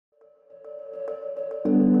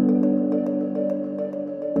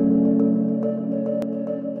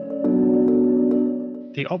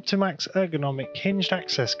The Opt-Emax ergonomic hinged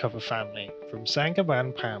access cover family from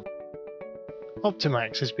Saint-Gobain PAM.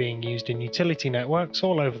 Opt-Emax is being used in utility networks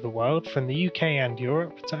all over the world, from the UK and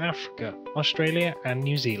Europe to Africa, Australia and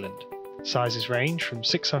New Zealand. Sizes range from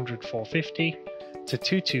 600/450 to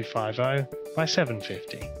 2250 by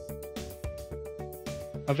 750.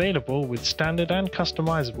 Available with standard and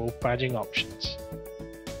customizable badging options.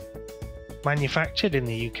 Manufactured in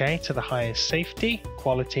the UK to the highest safety,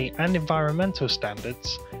 quality and environmental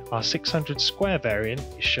standards, our 600 square variant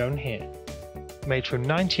is shown here. Made from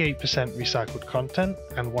 98% recycled content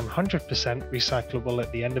and 100% recyclable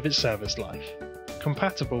at the end of its service life.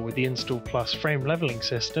 Compatible with the Install Plus frame leveling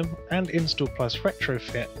system and Install Plus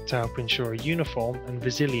retrofit to help ensure a uniform and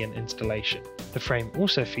resilient installation. The frame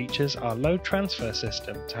also features our load transfer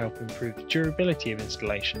system to help improve the durability of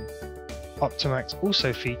installation. Opt-Emax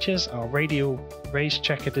also features our radial raised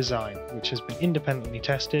checker design, which has been independently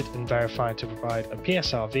tested and verified to provide a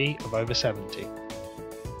PSRV of over 70.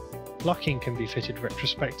 Locking can be fitted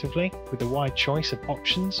retrospectively with a wide choice of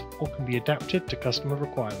options or can be adapted to customer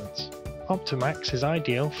requirements. Opt-Emax is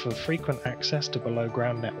ideal for frequent access to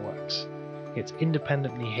below-ground networks. Its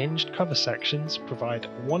independently hinged cover sections provide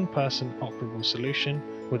a one-person operable solution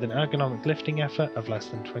with an ergonomic lifting effort of less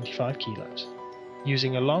than 25 kilos.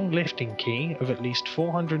 Using a long lifting key of at least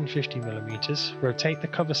 450mm, rotate the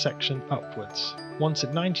cover section upwards. Once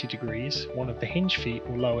at 90 degrees, one of the hinge feet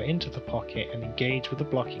will lower into the pocket and engage with the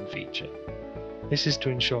blocking feature. This is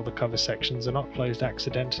to ensure the cover sections are not closed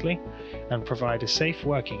accidentally and provide a safe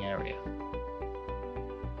working area.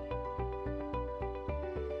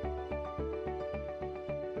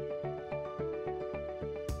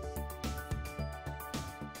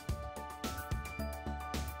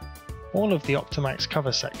 All of the Opt-Emax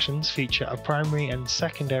cover sections feature a primary and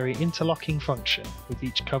secondary interlocking function, with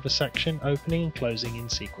each cover section opening and closing in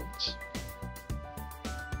sequence.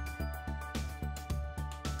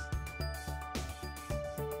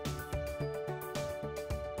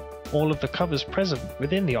 All of the covers present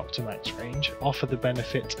within the Opt-Emax range offer the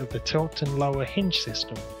benefit of the tilt and lower hinge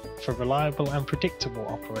system for reliable and predictable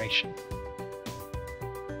operation.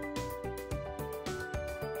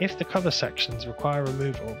 If the cover sections require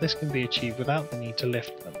removal, this can be achieved without the need to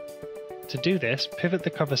lift them. To do this, pivot the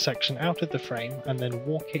cover section out of the frame and then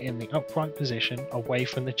walk it in the upright position away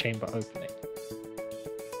from the chamber opening.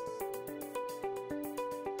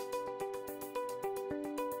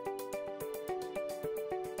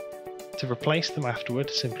 To replace them afterward,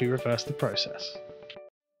 simply reverse the process.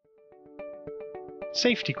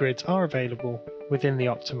 Safety grids are available within the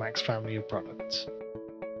Opt-Emax family of products.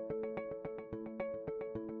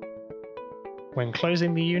 When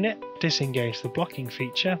closing the unit, disengage the blocking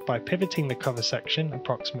feature by pivoting the cover section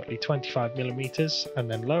approximately 25mm and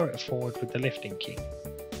then lower it forward with the lifting key.